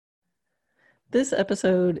This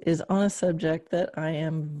episode is on a subject that I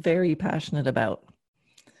am very passionate about,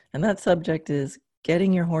 and that subject is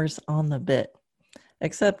getting your horse on the bit.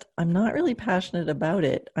 Except I'm not really passionate about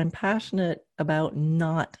it. I'm passionate about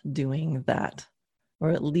not doing that,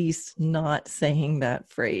 or at least not saying that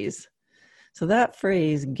phrase. So that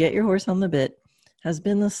phrase, get your horse on the bit, has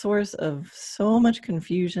been the source of so much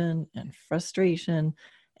confusion and frustration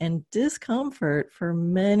and discomfort for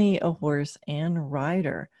many a horse and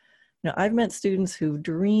rider. Now, I've met students who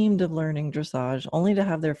dreamed of learning dressage only to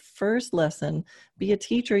have their first lesson be a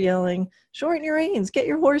teacher yelling, "Shorten your reins, get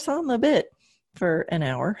your horse on the bit," for an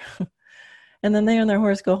hour. And then they and their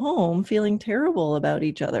horse go home feeling terrible about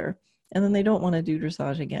each other. And then they don't want to do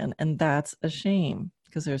dressage again. And that's a shame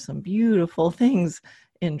because there's some beautiful things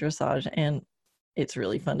in dressage and it's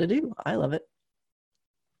really fun to do. I love it.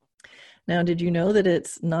 Now, did you know that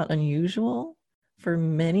it's not unusual for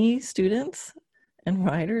many students and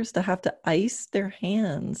riders to have to ice their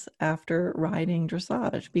hands after riding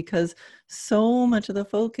dressage because so much of the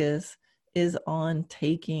focus is on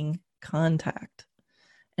taking contact?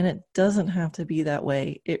 And it doesn't have to be that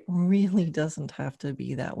way. It really doesn't have to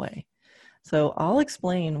be that way. So I'll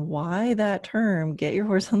explain why that term, get your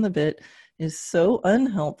horse on the bit, is so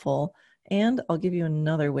unhelpful, and I'll give you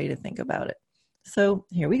another way to think about it. So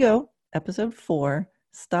here we go. Episode 4,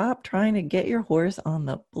 stop trying to get your horse on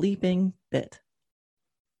the bleeping bit.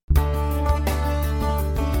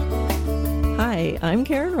 Hi, I'm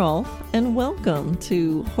Karen Rolfe, and welcome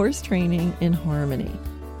to Horse Training in Harmony.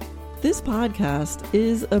 This podcast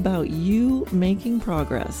is about you making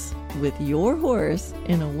progress with your horse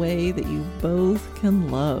in a way that you both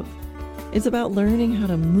can love. It's about learning how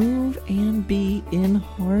to move and be in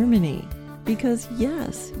harmony. Because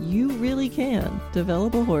yes, you really can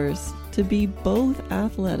develop a horse to be both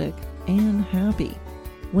athletic and happy.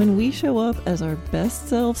 When we show up as our best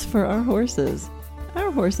selves for our horses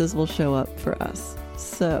will show up for us.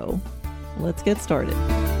 So let's get started.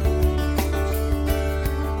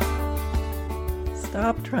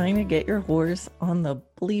 Stop trying to get your horse on the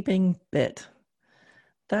bleeping bit.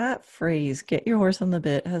 That phrase, get your horse on the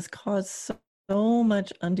bit, has caused so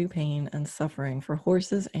much undue pain and suffering for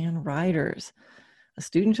horses and riders. A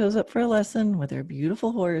student shows up for a lesson with their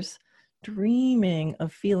beautiful horse, dreaming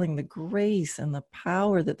of feeling the grace and the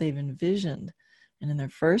power that they've envisioned. And in their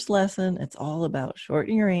first lesson, it's all about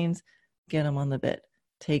shorten your reins, get them on the bit,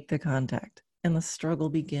 take the contact, and the struggle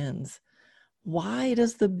begins. Why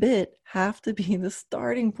does the bit have to be the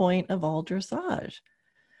starting point of all dressage?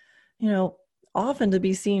 Often to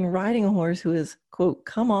be seen riding a horse who is, quote,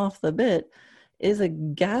 come off the bit is a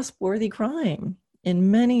gasp-worthy crime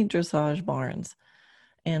in many dressage barns.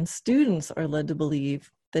 And students are led to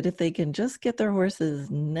believe that if they can just get their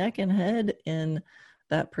horse's neck and head in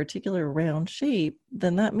that particular round shape,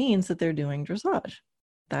 then that means that they're doing dressage.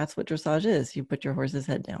 That's what dressage is. You put your horse's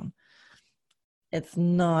head down. It's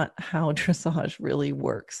not how dressage really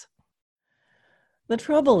works. The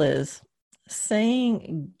trouble is,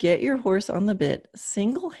 saying get your horse on the bit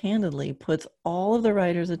single-handedly puts all of the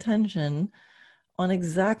rider's attention on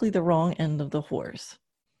exactly the wrong end of the horse.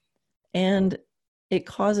 And it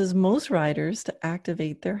causes most riders to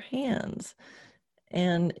activate their hands.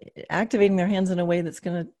 And activating their hands in a way that's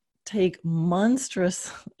going to take monstrous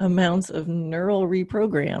amounts of neural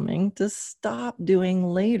reprogramming to stop doing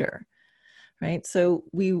later. Right? So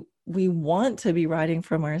we want to be riding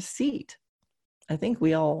from our seat. I think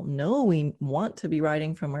we all know we want to be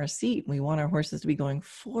riding from our seat. We want our horses to be going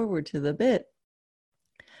forward to the bit.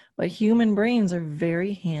 But human brains are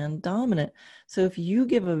very hand dominant. So if you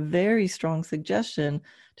give a very strong suggestion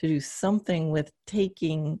to do something with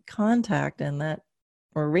taking contact and that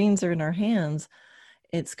our reins are in our hands,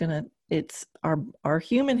 it's our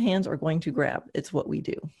human hands are going to grab. It's what we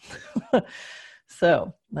do.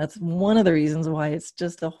 So that's one of the reasons why it's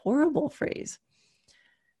just a horrible phrase.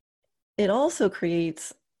 It also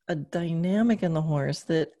creates a dynamic in the horse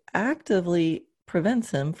that actively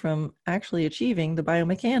prevents him from actually achieving the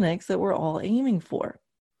biomechanics that we're all aiming for.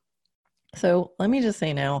 So let me just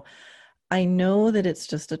say now, I know that it's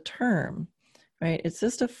just a term, right? It's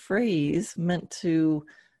just a phrase meant to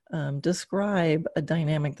describe a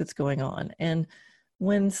dynamic that's going on. And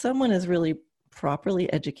when someone is really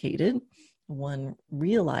properly educated, one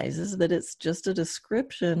realizes that it's just a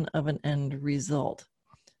description of an end result.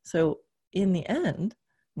 So in the end,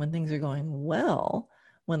 when things are going well,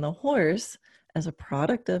 when the horse, as a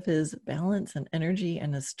product of his balance and energy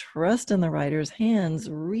and his trust in the rider's hands,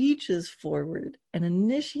 reaches forward and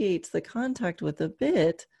initiates the contact with the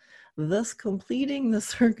bit, thus completing the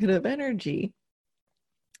circuit of energy,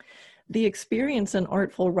 the experienced and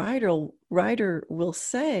artful rider will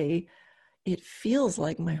say, it feels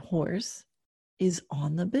like my horse is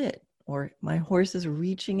on the bit, or my horse is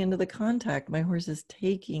reaching into the contact. My horse is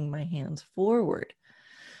taking my hands forward,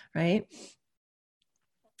 right?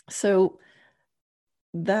 So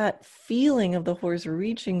that feeling of the horse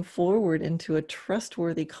reaching forward into a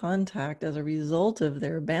trustworthy contact as a result of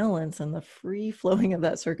their balance and the free flowing of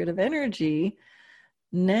that circuit of energy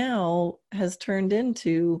now has turned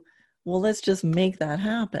into, well, let's just make that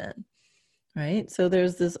happen, right? So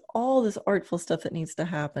there's all this artful stuff that needs to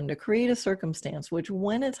happen to create a circumstance, which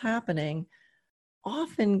when it's happening,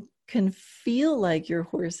 often can feel like your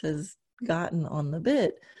horse has gotten on the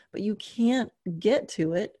bit, but you can't get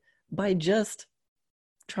to it by just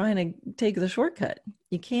trying to take the shortcut.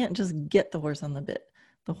 You can't just get the horse on the bit.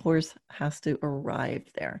 The horse has to arrive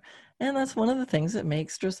there. And that's one of the things that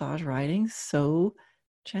makes dressage riding so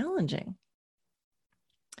challenging.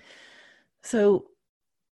 So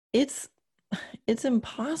it's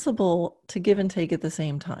impossible to give and take at the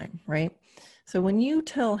same time, right? So when you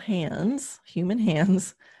tell hands, human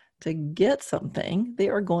hands, to get something, they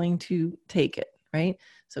are going to take it, right?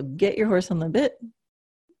 So get your horse on the bit.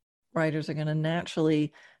 Riders are going to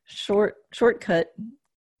naturally shortcut.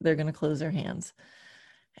 They're going to close their hands.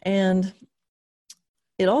 And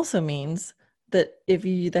it also means that if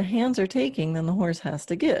the hands are taking, then the horse has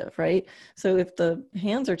to give, right? So if the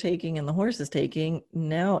hands are taking and the horse is taking,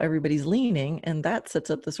 now everybody's leaning, and that sets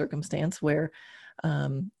up the circumstance where,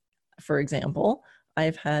 for example,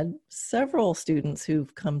 I've had several students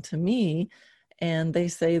who've come to me and they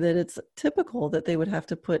say that it's typical that they would have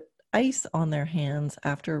to put ice on their hands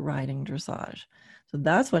after riding dressage. So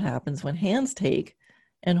that's what happens when hands take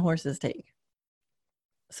and horses take.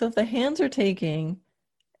 So if the hands are taking,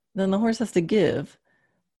 then the horse has to give.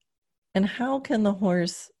 And how can the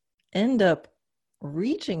horse end up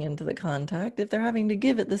reaching into the contact if they're having to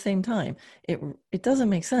give at the same time? It doesn't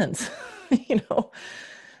make sense, you know?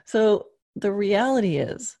 So the reality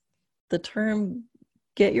is the term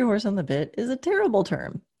get your horse on the bit is a terrible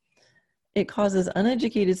term. It causes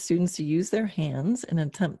uneducated students to use their hands in an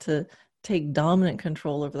attempt to take dominant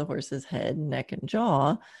control over the horse's head, neck, and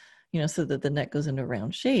jaw, so that the neck goes into a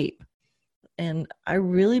round shape. And I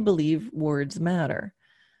really believe words matter.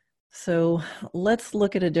 So let's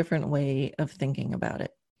look at a different way of thinking about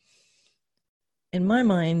it. In my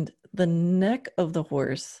mind, the neck of the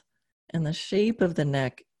horse and the shape of the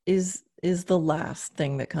neck is the last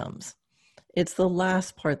thing that comes. It's the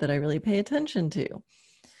last part that I really pay attention to.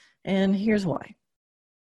 And here's why.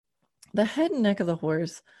 The head and neck of the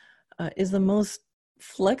horse is the most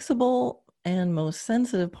flexible and most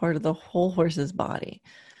sensitive part of the whole horse's body.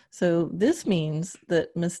 So this means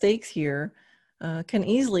that mistakes here can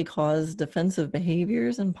easily cause defensive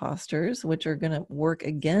behaviors and postures, which are going to work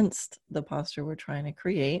against the posture we're trying to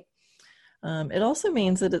create. It also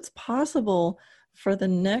means that it's possible for the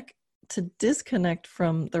neck to disconnect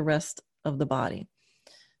from the rest of the body.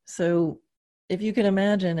 So if you can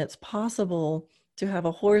imagine, it's possible to have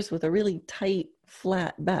a horse with a really tight,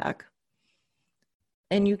 flat back.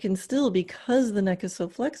 And you can still, because the neck is so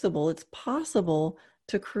flexible, it's possible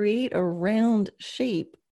to create a round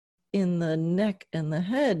shape in the neck and the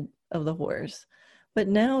head of the horse. But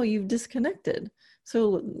now you've disconnected.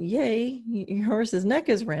 So yay, your horse's neck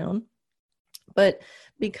is round. But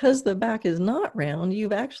because the back is not round,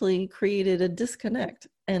 you've actually created a disconnect.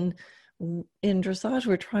 And in dressage,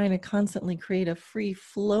 we're trying to constantly create a free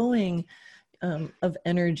flowing of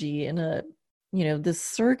energy in a, this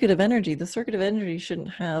circuit of energy. The circuit of energy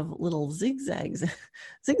shouldn't have little zigzags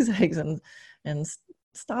and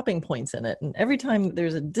stopping points in it. And every time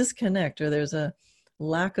there's a disconnect or there's a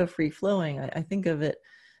lack of free flowing, I think of it,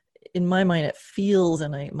 in my mind, it feels,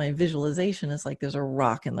 and my visualization is like there's a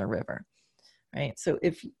rock in the river, right? So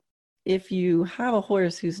if you have a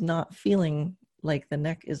horse who's not feeling like the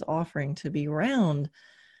neck is offering to be round,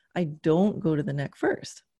 I don't go to the neck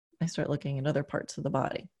first. I start looking at other parts of the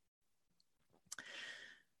body.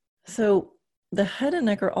 So the head and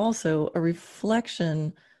neck are also a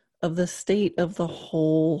reflection of the state of the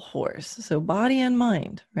whole horse. So body and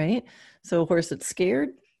mind, right? So a horse that's scared,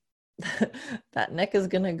 that neck is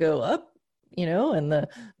going to go up, and the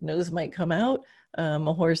nose might come out. A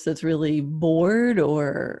horse that's really bored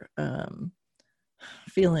or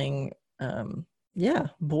feeling,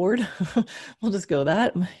 bored. We'll just go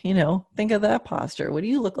that, think of that posture. What do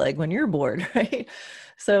you look like when you're bored, right?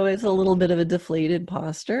 So it's a little bit of a deflated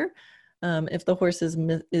posture. If the horse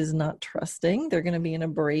is not trusting, they're going to be in a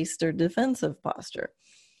braced or defensive posture.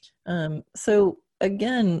 So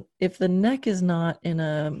again, if the neck is not in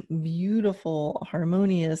a beautiful,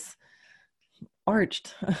 harmonious,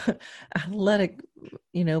 arched, athletic,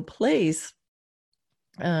 place,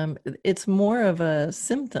 It's more of a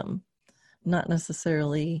symptom, not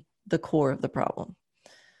necessarily the core of the problem.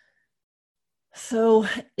 So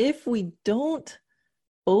if we don't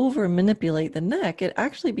over manipulate the neck, it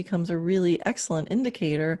actually becomes a really excellent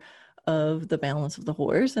indicator of the balance of the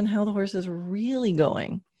horse and how the horse is really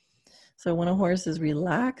going. So when a horse is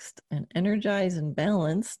relaxed and energized and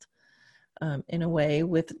balanced in a way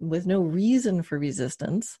with no reason for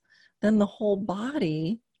resistance, then the whole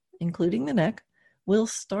body, including the neck, will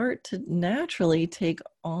start to naturally take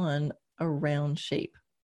on a round shape.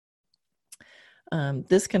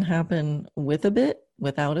 This can happen with a bit,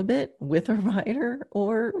 without a bit, with a rider,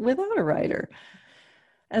 or without a rider.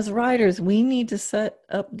 As riders, we need to set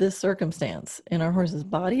up this circumstance in our horse's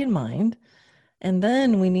body and mind, and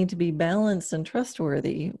then we need to be balanced and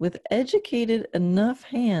trustworthy with educated enough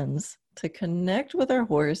hands to connect with our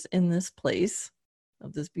horse in this place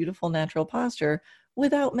of this beautiful natural posture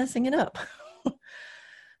without messing it up.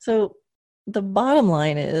 So the bottom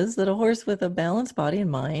line is that a horse with a balanced body and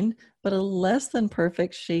mind, but a less than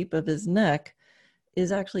perfect shape of his neck,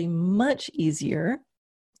 is actually much easier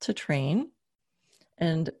to train,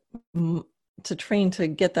 and to train to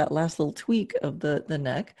get that last little tweak of the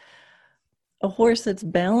neck. A horse that's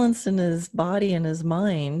balanced in his body and his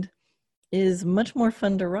mind is much more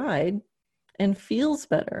fun to ride and feels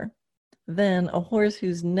better than a horse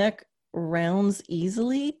whose neck rounds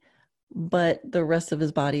easily, but the rest of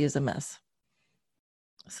his body is a mess.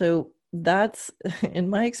 So that's, in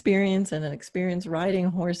my experience and an experience riding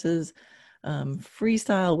horses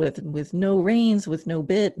freestyle with no reins, with no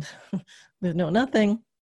bit, with no nothing.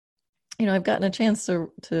 You know, I've gotten a chance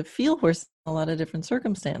to feel horses in a lot of different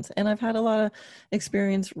circumstances, and I've had a lot of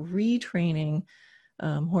experience retraining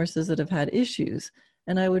horses that have had issues.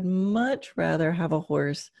 And I would much rather have a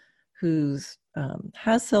horse who's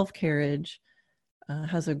has self-carriage,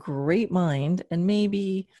 has a great mind, and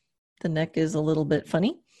maybe the neck is a little bit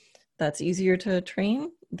funny. That's easier to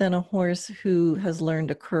train than a horse who has learned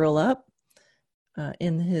to curl up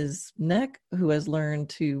in his neck, who has learned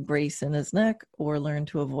to brace in his neck or learn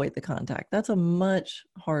to avoid the contact. That's a much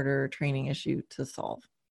harder training issue to solve.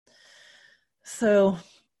 So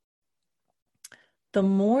the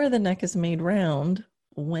more the neck is made round,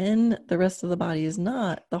 when the rest of the body is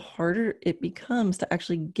not, the harder it becomes to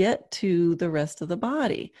actually get to the rest of the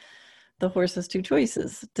body. The horse has two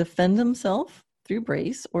choices: defend himself through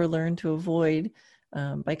brace or learn to avoid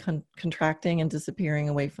by contracting and disappearing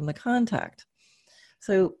away from the contact.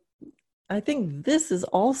 So I think this is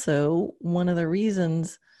also one of the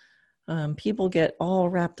reasons people get all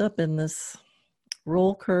wrapped up in this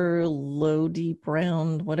roll curl, low, deep,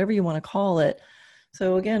 round, whatever you want to call it.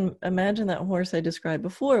 So again, imagine that horse I described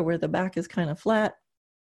before where the back is kind of flat.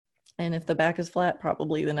 And if the back is flat,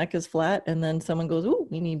 probably the neck is flat. And then someone goes, "Oh,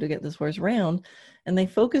 we need to get this horse round." And they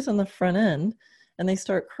focus on the front end and they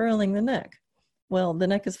start curling the neck. Well, the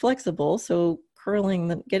neck is flexible, so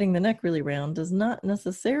getting the neck really round does not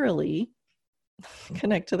necessarily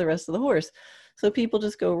connect to the rest of the horse. So people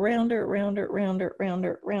just go rounder, rounder, rounder,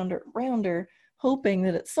 rounder, rounder, rounder, hoping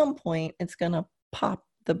that at some point it's going to pop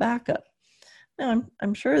the back up. Now,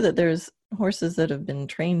 I'm sure that there's horses that have been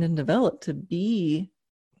trained and developed to be,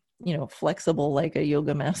 you know, flexible like a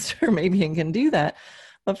yoga master maybe, and can do that.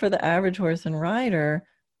 But for the average horse and rider,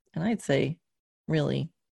 and I'd say really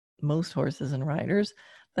most horses and riders,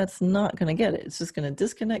 that's not going to get it. It's just going to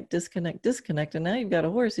disconnect, disconnect, disconnect. And now you've got a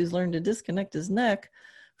horse who's learned to disconnect his neck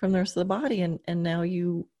from the rest of the body. And now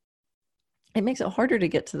it makes it harder to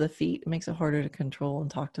get to the feet. It makes it harder to control and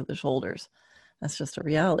talk to the shoulders. That's just a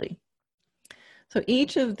reality. So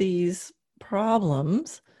each of these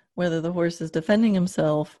problems, whether the horse is defending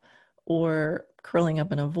himself or curling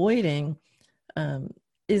up and avoiding,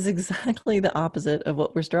 is exactly the opposite of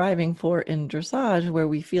what we're striving for in dressage, where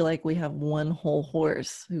we feel like we have one whole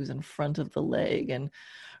horse who's in front of the leg and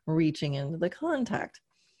reaching into the contact.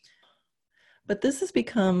 But this has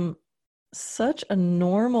become such a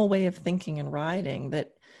normal way of thinking and riding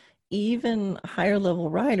that even higher level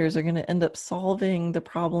riders are going to end up solving the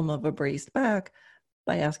problem of a braced back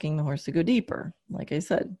by asking the horse to go deeper. Like I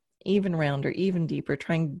said, even rounder, even deeper,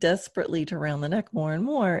 trying desperately to round the neck more and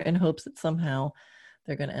more in hopes that somehow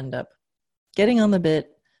they're going to end up getting on the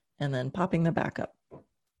bit and then popping the back up.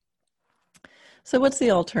 So what's the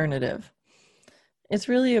alternative? It's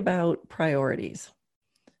really about priorities.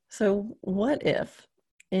 So what if,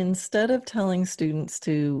 instead of telling students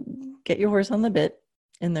to get your horse on the bit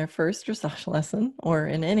in their first dressage lesson or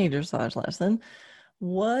in any dressage lesson,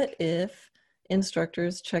 what if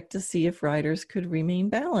instructors checked to see if riders could remain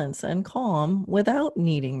balanced and calm without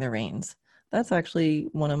needing the reins? That's actually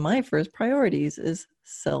one of my first priorities, is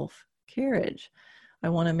self-carriage. I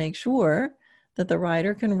want to make sure that the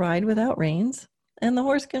rider can ride without reins and the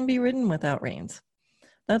horse can be ridden without reins.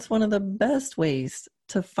 That's one of the best ways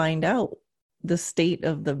to find out the state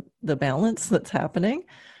of the balance that's happening,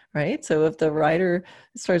 right? So if the rider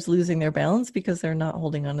starts losing their balance because they're not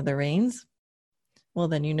holding onto the reins, well,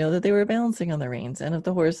 then you know that they were balancing on the reins. And if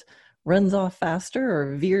the horse runs off faster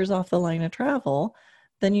or veers off the line of travel,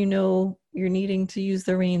 then you know you're needing to use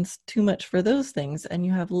the reins too much for those things, and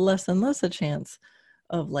you have less and less a chance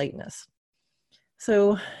of lightness.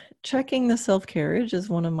 So checking the self-carriage is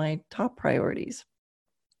one of my top priorities.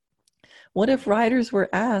 What if riders were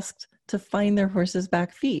asked to find their horse's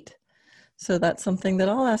back feet? So that's something that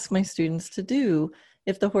I'll ask my students to do.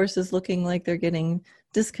 If the horse is looking like they're getting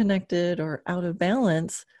disconnected or out of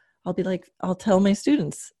balance, I'll tell my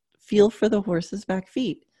students, feel for the horse's back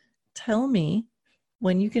feet. Tell me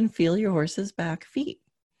when you can feel your horse's back feet.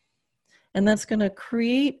 And that's going to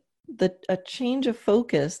create a change of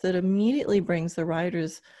focus that immediately brings the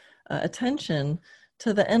rider's attention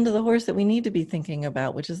to the end of the horse that we need to be thinking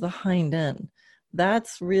about, which is the hind end.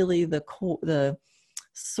 That's really the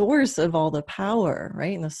source of all the power,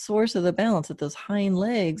 right? And the source of the balance, that those hind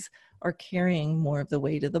legs are carrying more of the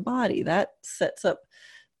weight of the body. That sets up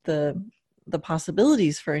the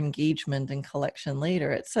possibilities for engagement and collection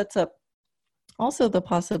later. It sets up also the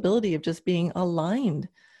possibility of just being aligned,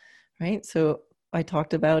 right? So I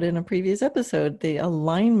talked about in a previous episode, the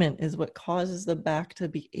alignment is what causes the back to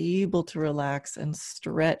be able to relax and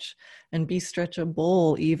stretch and be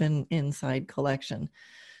stretchable even inside collection.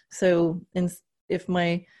 So if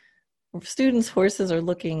my students' horses are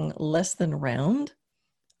looking less than round,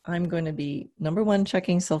 I'm going to be, number one,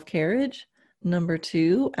 checking self-carriage. Number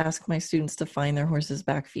two, ask my students to find their horse's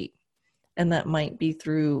back feet. And that might be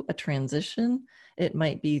through a transition. It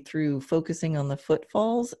might be through focusing on the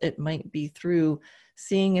footfalls. It might be through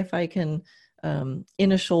seeing if I can,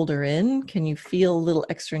 in a shoulder in, can you feel a little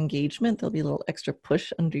extra engagement? There'll be a little extra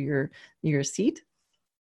push under your seat.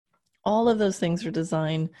 All of those things are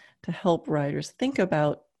designed to help riders think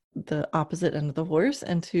about the opposite end of the horse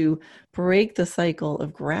and to break the cycle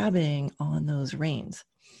of grabbing on those reins.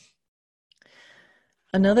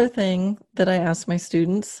 Another thing that I ask my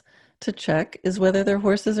students to check is whether their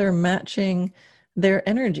horses are matching their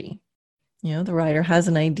energy. You know, the rider has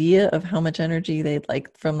an idea of how much energy they'd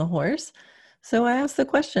like from the horse. So I ask the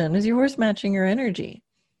question, is your horse matching your energy?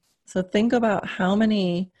 So think about how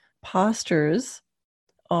many postures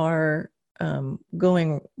are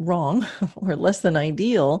going wrong or less than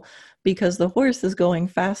ideal because the horse is going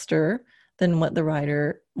faster than what the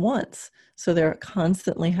rider wants. So they're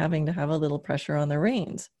constantly having to have a little pressure on the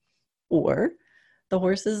reins. Or the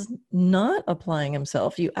horse is not applying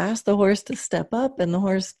himself. You asked the horse to step up and the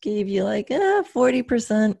horse gave you like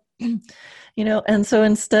 40%, you know, and so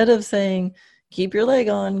instead of saying, keep your leg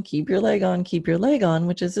on, keep your leg on, keep your leg on,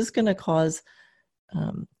 which is just going to cause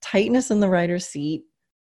tightness in the rider's seat,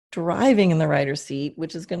 driving in the rider's seat,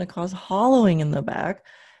 which is going to cause hollowing in the back.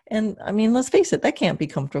 And I mean, let's face it, that can't be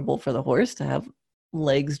comfortable for the horse to have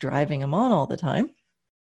legs driving him on all the time.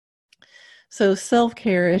 So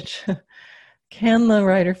self-carriage, can the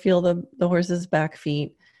rider feel the horse's back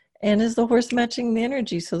feet? And is the horse matching the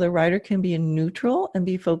energy so the rider can be in neutral and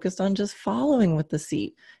be focused on just following with the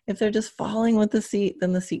seat? If they're just following with the seat,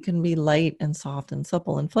 then the seat can be light and soft and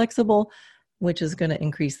supple and flexible, which is going to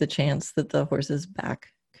increase the chance that the horse's back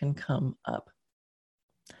can come up.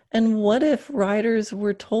 And what if riders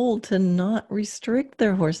were told to not restrict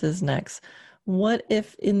their horses' necks? What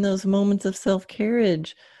if in those moments of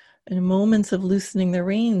self-carriage and moments of loosening the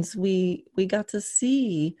reins, we got to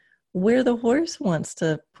see where the horse wants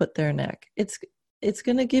to put their neck? It's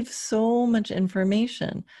going to give so much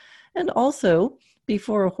information. And also,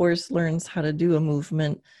 before a horse learns how to do a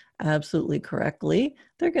movement absolutely correctly,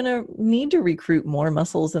 they're going to need to recruit more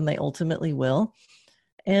muscles than they ultimately will.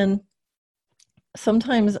 And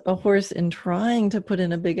sometimes a horse, in trying to put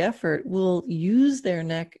in a big effort, will use their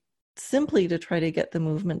neck simply to try to get the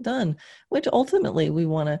movement done, which ultimately we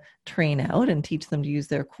want to train out and teach them to use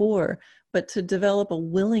their core, but to develop a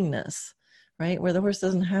willingness, right, where the horse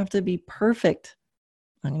doesn't have to be perfect,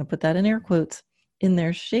 I'm going to put that in air quotes, in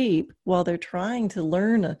their shape while they're trying to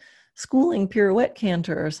learn a schooling pirouette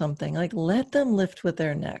canter or something. Like, let them lift with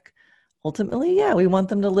their neck. Ultimately, yeah, we want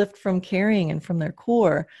them to lift from carrying and from their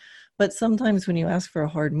core. But sometimes when you ask for a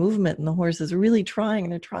hard movement and the horse is really trying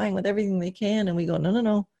and they're trying with everything they can, and we go,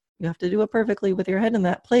 no, you have to do it perfectly with your head in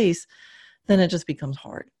that place, then it just becomes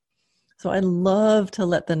hard. So I love to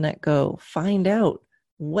let the neck go, find out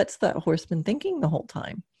what's that horse been thinking the whole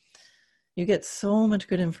time. You get so much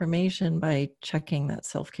good information by checking that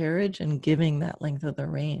self-carriage and giving that length of the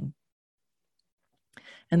rein.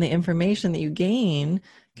 And the information that you gain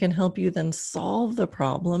can help you then solve the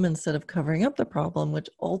problem instead of covering up the problem, which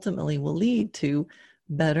ultimately will lead to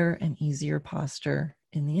better and easier posture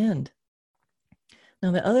in the end.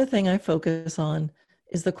 Now, the other thing I focus on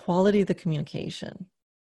is the quality of the communication.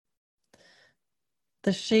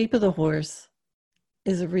 The shape of the horse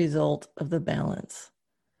is a result of the balance.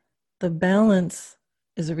 The balance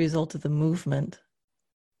is a result of the movement.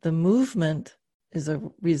 The movement is a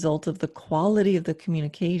result of the quality of the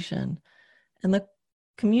communication. And the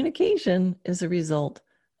communication is a result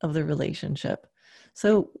of the relationship.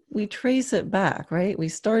 So we trace it back, right? We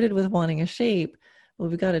started with wanting a shape. Well,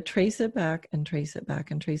 we've got to trace it back and trace it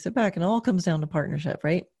back and trace it back. And it all comes down to partnership,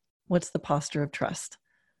 right? What's the posture of trust?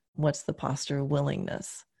 What's the posture of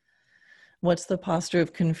willingness? What's the posture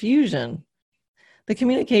of confusion? The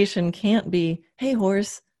communication can't be, hey,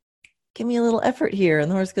 horse, give me a little effort here.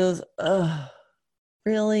 And the horse goes, ugh,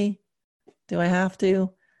 really? Do I have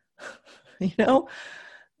to? You know,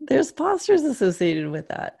 there's postures associated with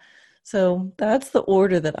that. So that's the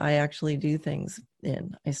order that I actually do things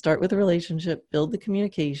in. I start with a relationship, build the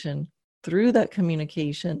communication. Through that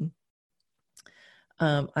communication,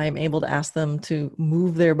 I'm able to ask them to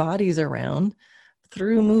move their bodies around.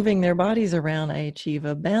 Through moving their bodies around, I achieve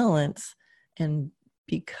a balance. And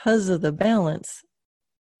because of the balance,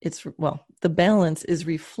 the balance is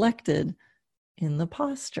reflected in the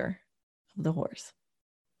posture of the horse.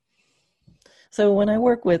 So when I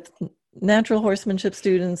work with natural horsemanship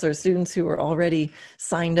students or students who are already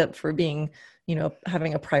signed up for being,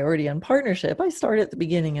 having a priority on partnership, I start at the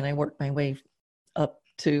beginning and I work my way up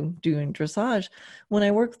to doing dressage. When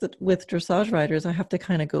I work with dressage riders, I have to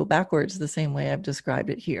kind of go backwards the same way I've described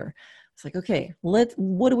it here. It's like, okay, what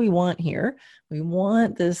do we want here? We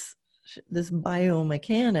want this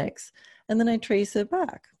biomechanics. And then I trace it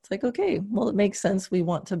back. It's like, okay, well, it makes sense. We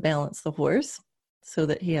want to balance the horse so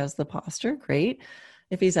that he has the posture. Great.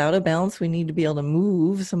 If he's out of balance, we need to be able to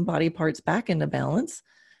move some body parts back into balance.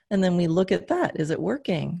 And then we look at that. Is it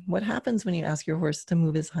working? What happens when you ask your horse to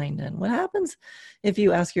move his hind end? What happens if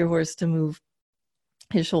you ask your horse to move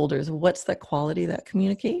his shoulders? What's the quality of that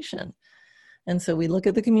communication? And so we look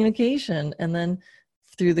at the communication, and then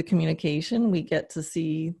through the communication, we get to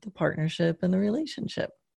see the partnership and the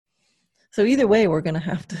relationship. So either way, we're going to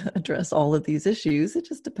have to address all of these issues. It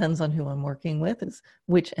just depends on who I'm working with, is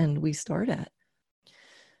which end we start at.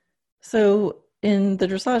 So in the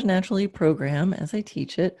Dressage Naturally program, as I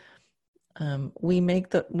teach it, we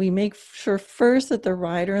make sure first that the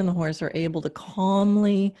rider and the horse are able to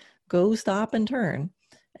calmly go, stop, and turn,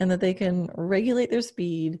 and that they can regulate their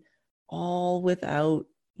speed all without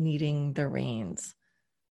needing the reins.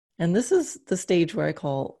 And this is the stage where I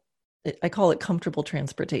call it comfortable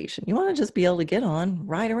transportation. You want to just be able to get on,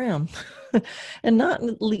 ride around, and not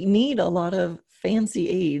need a lot of fancy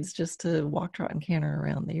aids just to walk, trot, and canter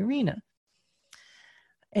around the arena.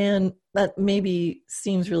 And that maybe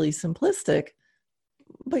seems really simplistic,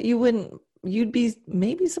 but you'd be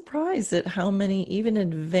maybe surprised at how many even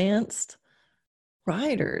advanced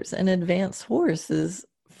riders and advanced horses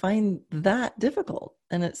find that difficult.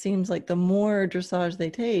 And it seems like the more dressage they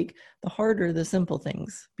take, the harder the simple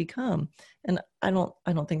things become. And I don't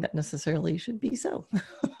think that necessarily should be so.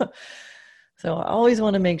 So I always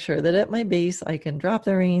want to make sure that at my base, I can drop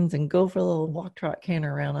the reins and go for a little walk, trot,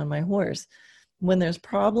 canter around on my horse. When there's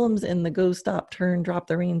problems in the go, stop, turn, drop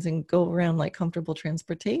the reins, and go around like comfortable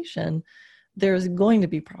transportation, there's going to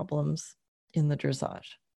be problems in the dressage.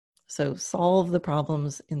 So solve the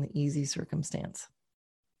problems in the easy circumstance.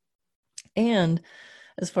 And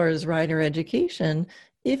as far as rider education,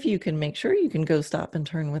 if you can make sure you can go, stop, and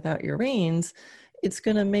turn without your reins, it's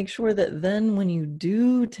going to make sure that then when you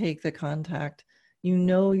do take the contact,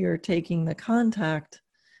 you're taking the contact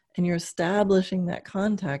and you're establishing that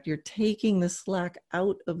contact. You're taking the slack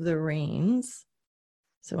out of the reins.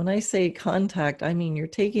 So when I say contact, I mean you're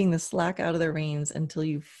taking the slack out of the reins until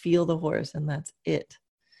you feel the horse, and that's it.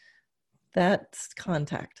 That's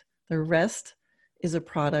contact. The rest is a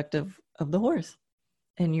product of the horse.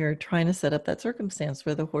 And you're trying to set up that circumstance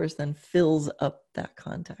where the horse then fills up that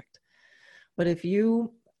contact. But if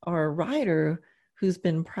you are a rider who's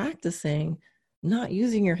been practicing not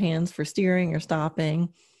using your hands for steering or stopping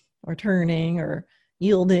or turning or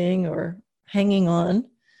yielding or hanging on,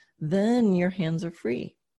 then your hands are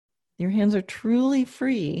free. Your hands are truly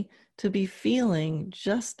free to be feeling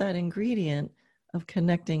just that ingredient of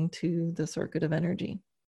connecting to the circuit of energy.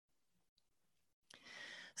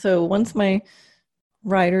 So once my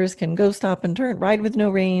riders can go, stop, and turn, ride with no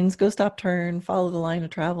reins, go, stop, turn, follow the line of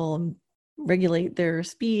travel, and regulate their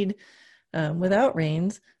speed without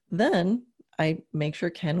reins, then I make sure,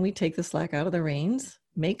 can we take the slack out of the reins?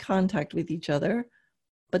 make contact with each other,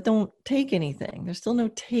 but don't take anything. There's still no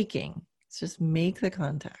taking. It's just make the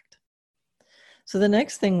contact. So the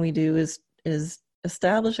next thing we do is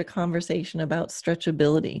establish a conversation about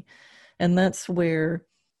stretchability. And that's where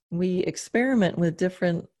we experiment with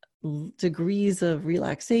different degrees of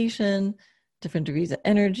relaxation, different degrees of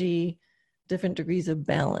energy, different degrees of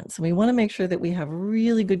balance. And we want to make sure that we have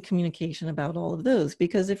really good communication about all of those,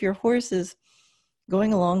 because if your horse is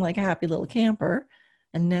going along like a happy little camper,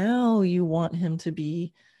 and now you want him to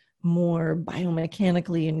be more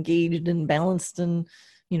biomechanically engaged and balanced and,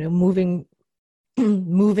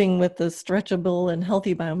 moving with the stretchable and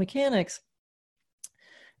healthy biomechanics,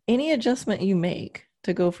 any adjustment you make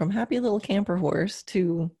to go from happy little camper horse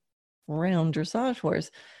to round dressage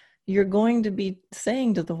horse, you're going to be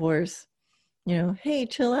saying to the horse, hey,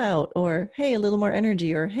 chill out, or hey, a little more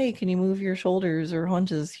energy, or hey, can you move your shoulders or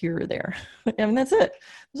haunches here or there? I mean, that's it.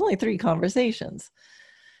 There's only 3 conversations.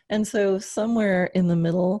 And so somewhere in the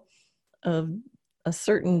middle of a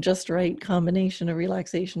certain just right combination of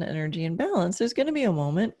relaxation, energy, and balance, there's going to be a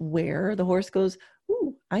moment where the horse goes,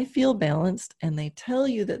 ooh, I feel balanced. And they tell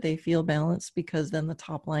you that they feel balanced because then the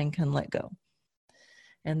top line can let go.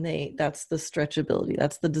 And that's the stretchability.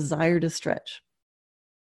 That's the desire to stretch.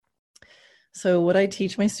 So what I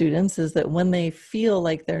teach my students is that when they feel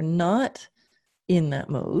like they're not in that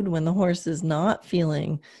mode, when the horse is not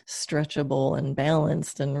feeling stretchable and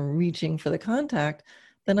balanced and reaching for the contact,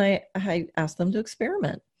 then I ask them to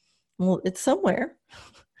experiment. Well, it's somewhere.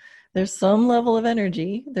 There's some level of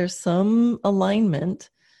energy. There's some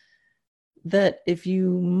alignment that if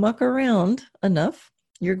you muck around enough,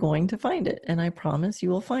 you're going to find it. And I promise you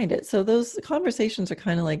will find it. So those conversations are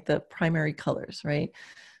kind of like the primary colors, right?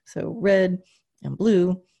 So red and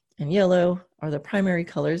blue and yellow are the primary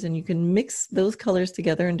colors, and you can mix those colors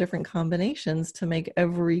together in different combinations to make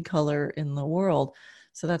every color in the world.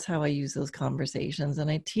 So that's how I use those conversations.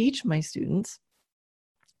 And I teach my students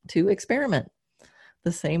to experiment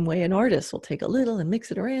the same way an artist will take a little and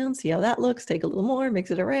mix it around, see how that looks, take a little more,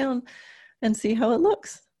 mix it around, and see how it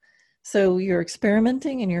looks. So you're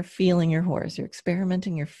experimenting and you're feeling your horse. You're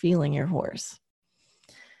experimenting, you're feeling your horse.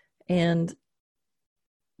 And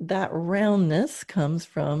that roundness comes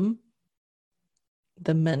from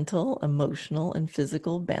the mental, emotional, and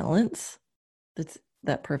physical balance. That's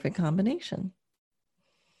that perfect combination.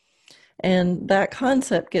 And that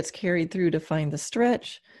concept gets carried through to find the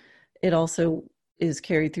stretch. It also is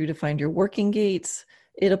carried through to find your working gaits.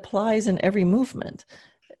 It applies in every movement.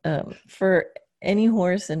 For any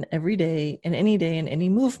horse and every day and any day in any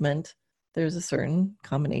movement, there's a certain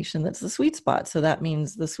combination that's the sweet spot. So that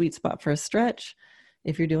means the sweet spot for a stretch.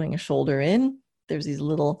 If you're doing a shoulder in, there's these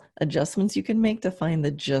little adjustments you can make to find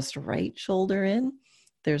the just right shoulder in.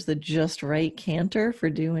 There's the just right canter for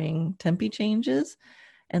doing tempi changes.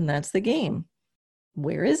 And that's the game.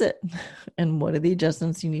 Where is it? And what are the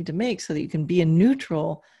adjustments you need to make so that you can be in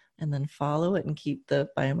neutral and then follow it and keep the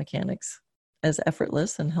biomechanics as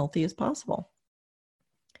effortless and healthy as possible.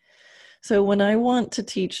 So when I want to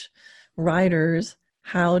teach riders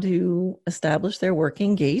how to establish their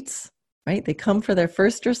working gaits, right? They come for their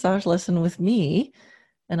first dressage lesson with me,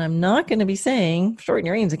 and I'm not going to be saying, shorten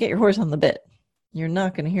your reins and get your horse on the bit. You're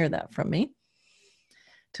not going to hear that from me.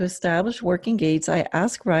 To establish working gaits, I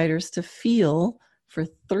ask riders to feel for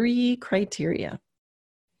 3 criteria.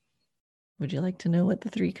 Would you like to know what the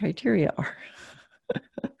 3 criteria are?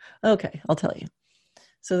 Okay, I'll tell you.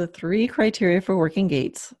 So the 3 criteria for working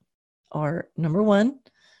gaits are, number 1,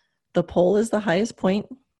 the pole is the highest point.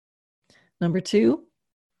 Number 2,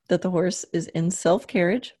 that the horse is in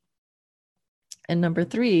self-carriage. And number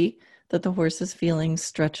 3, that the horse is feeling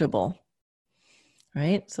stretchable.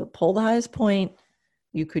 Right? So pole the highest point.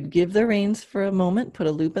 You could give the reins for a moment, put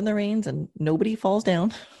a loop in the reins, and nobody falls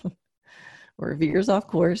down or veers off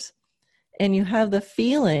course. And you have the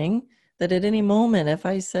feeling that at any moment, if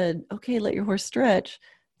I said, okay, let your horse stretch,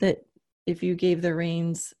 that if you gave the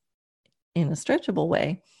reins in a stretchable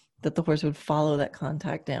way, that the horse would follow that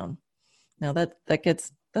contact down. Now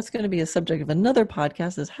that's going to be a subject of another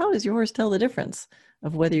podcast, is how does your horse tell the difference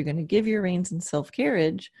of whether you're going to give your reins in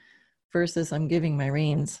self-carriage versus I'm giving my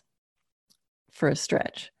reins for a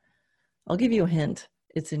stretch. I'll give you a hint.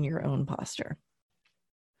 It's in your own posture.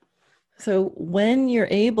 So when you're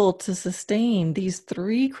able to sustain these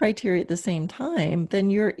 3 criteria at the same time, then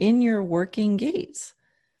you're in your working gaits.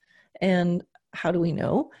 And how do we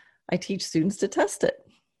know? I teach students to test it.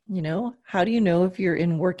 How do you know if you're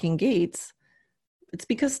in working gaits? It's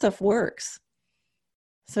because stuff works.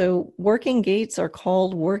 So working gaits are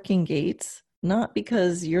called working gaits, not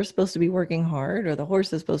because you're supposed to be working hard or the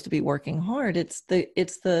horse is supposed to be working hard. It's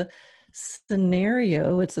the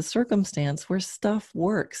Scenario, it's a circumstance where stuff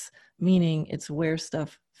works, meaning it's where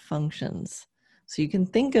stuff functions. So you can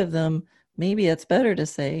think of them, maybe it's better to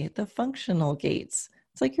say the functional gaits.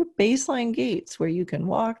 It's like your baseline gaits where you can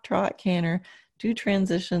walk, trot, canter, do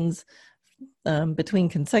transitions between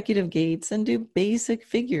consecutive gaits and do basic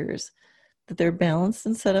figures, that they're balanced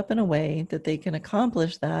and set up in a way that they can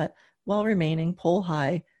accomplish that while remaining pole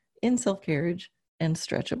high in self-carriage and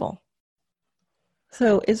stretchable.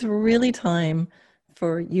 So it's really time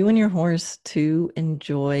for you and your horse to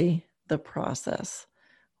enjoy the process.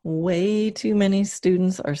 Way too many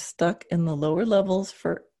students are stuck in the lower levels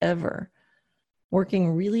forever, working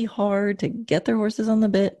really hard to get their horses on the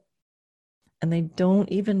bit, and they don't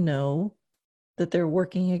even know that they're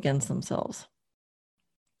working against themselves.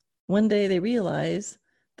 One day they realize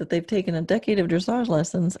that they've taken a decade of dressage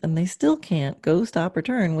lessons and they still can't go, stop, or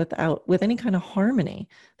turn with any kind of harmony.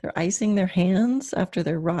 They're icing their hands after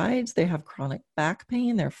their rides. They have chronic back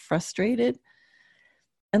pain. They're frustrated.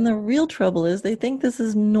 And the real trouble is they think this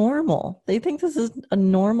is normal. They think this is a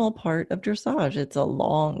normal part of dressage. It's a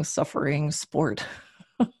long suffering sport.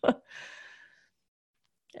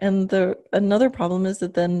 And another problem is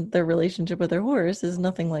that then their relationship with their horse is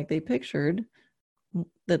nothing like they pictured,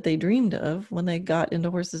 that they dreamed of when they got into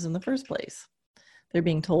horses in the first place. They're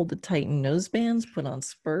being told to tighten nosebands, put on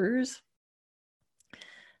spurs.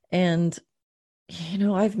 And,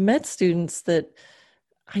 I've met students that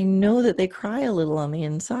I know that they cry a little on the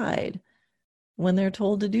inside when they're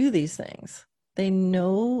told to do these things. They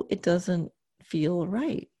know it doesn't feel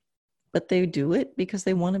right, but they do it because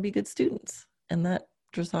they want to be good students. And that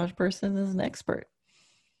dressage person is an expert.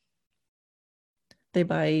 They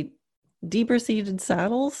buy deeper seated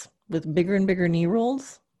saddles with bigger and bigger knee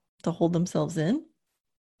rolls to hold themselves in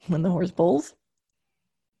when the horse pulls.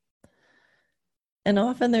 And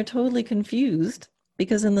often they're totally confused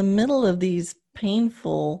because in the middle of these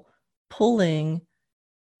painful pulling,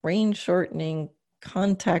 range shortening,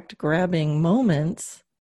 contact grabbing moments,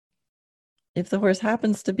 if the horse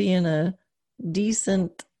happens to be in a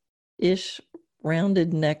decent-ish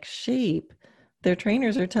rounded neck shape, their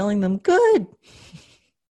trainers are telling them, good.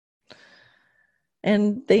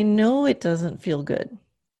 And they know it doesn't feel good.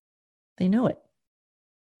 They know it.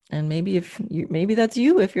 And maybe that's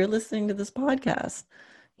you if you're listening to this podcast.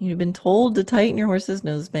 You've been told to tighten your horse's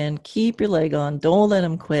noseband, keep your leg on, don't let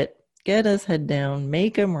him quit, get his head down,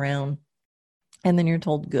 make him round, and then you're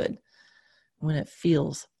told good when it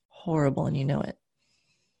feels horrible and you know it.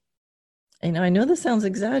 And I know this sounds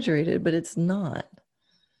exaggerated, but it's not.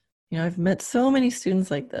 I've met so many students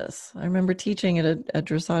like this. I remember teaching at a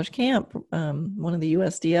dressage camp, one of the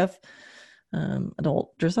USDF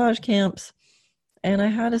adult dressage camps. And I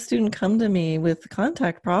had a student come to me with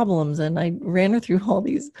contact problems, and I ran her through all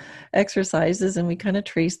these exercises, and we kind of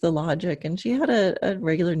traced the logic. And she had a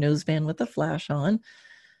regular noseband with a flash on,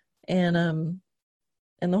 and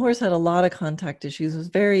the horse had a lot of contact issues. Was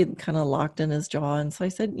very kind of locked in his jaw. And so I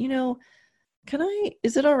said,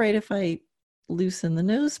 is it all right if I loosen the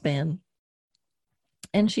noseband?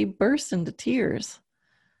 And she burst into tears.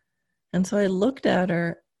 And so I looked at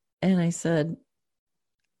her and I said,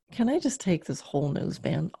 can I just take this whole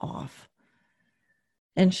noseband off?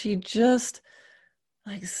 And she just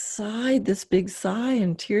sighed this big sigh,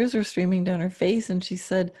 and tears were streaming down her face. And she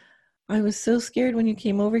said, I was so scared when you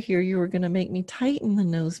came over here, you were going to make me tighten the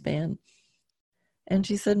noseband. And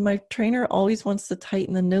she said, my trainer always wants to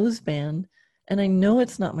tighten the noseband, and I know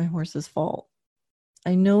it's not my horse's fault.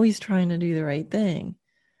 I know he's trying to do the right thing.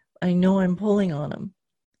 I know I'm pulling on him,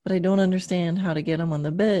 but I don't understand how to get him on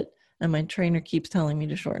the bit. And my trainer keeps telling me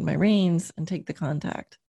to shorten my reins and take the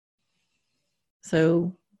contact.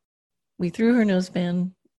 So we threw her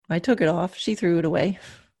noseband. I took it off. She threw it away.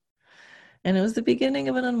 And it was the beginning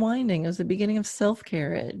of an unwinding. It was the beginning of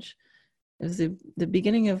self-carriage. It was the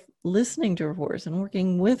beginning of listening to her horse and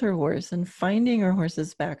working with her horse and finding her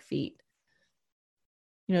horse's back feet.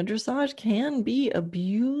 Dressage can be a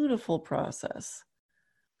beautiful process.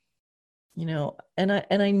 And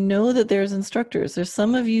I know that there's instructors. There's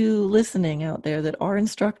some of you listening out there that are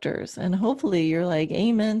instructors, and hopefully you're like,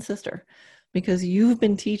 amen, sister, because you've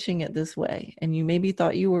been teaching it this way, and you maybe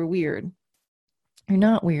thought you were weird. You're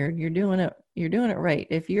not weird. You're doing it right.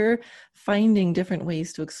 If you're finding different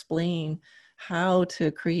ways to explain how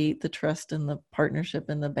to create the trust and the partnership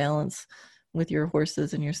and the balance with your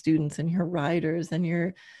horses and your students and your riders and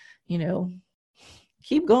your,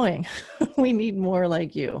 keep going. We need more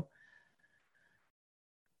like you.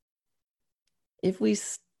 If we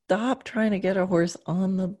stop trying to get a horse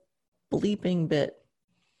on the bleeping bit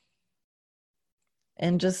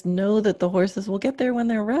and just know that the horses will get there when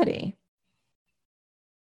they're ready,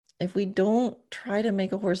 if we don't try to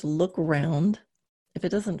make a horse look round, if it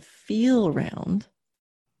doesn't feel round,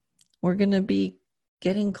 we're going to be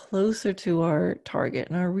getting closer to our target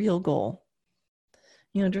and our real goal.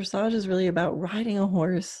 Dressage is really about riding a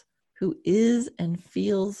horse who is and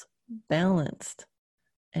feels balanced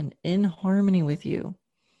and in harmony with you.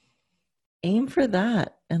 Aim for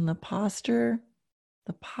that, and the posture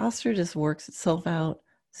just works itself out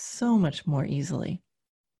so much more easily.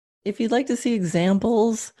 If you'd like to see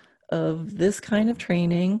examples of this kind of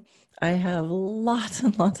training, I have lots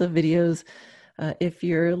and lots of videos. If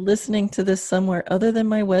you're listening to this somewhere other than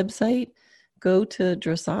my website, go to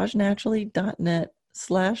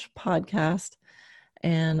dressagenaturally.net/podcast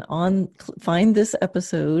and find this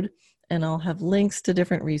episode, and I'll have links to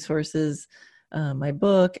different resources, my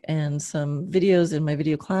book and some videos in my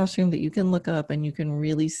video classroom that you can look up, and you can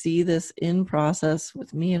really see this in process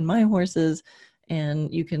with me and my horses.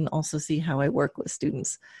 And you can also see how I work with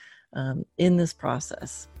students in this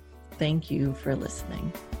process. Thank you for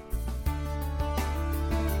listening.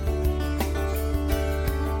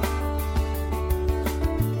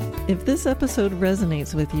 If this episode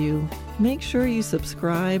resonates with you, make sure you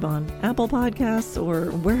subscribe on Apple Podcasts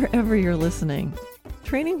or wherever you're listening.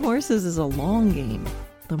 Training horses is a long game.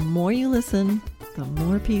 The more you listen, the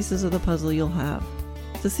more pieces of the puzzle you'll have.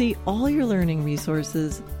 To see all your learning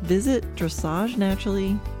resources, visit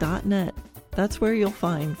dressagenaturally.net. That's where you'll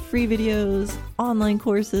find free videos, online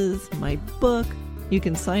courses, my book. You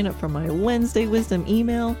can sign up for my Wednesday Wisdom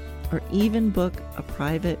email or even book a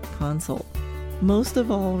private consult. Most of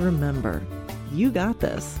all, remember, you got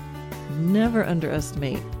this. Never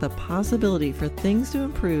underestimate the possibility for things to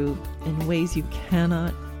improve in ways you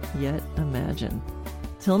cannot yet imagine.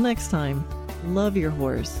 Till next time, love your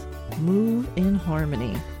horse, move in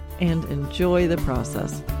harmony, and enjoy the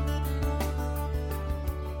process.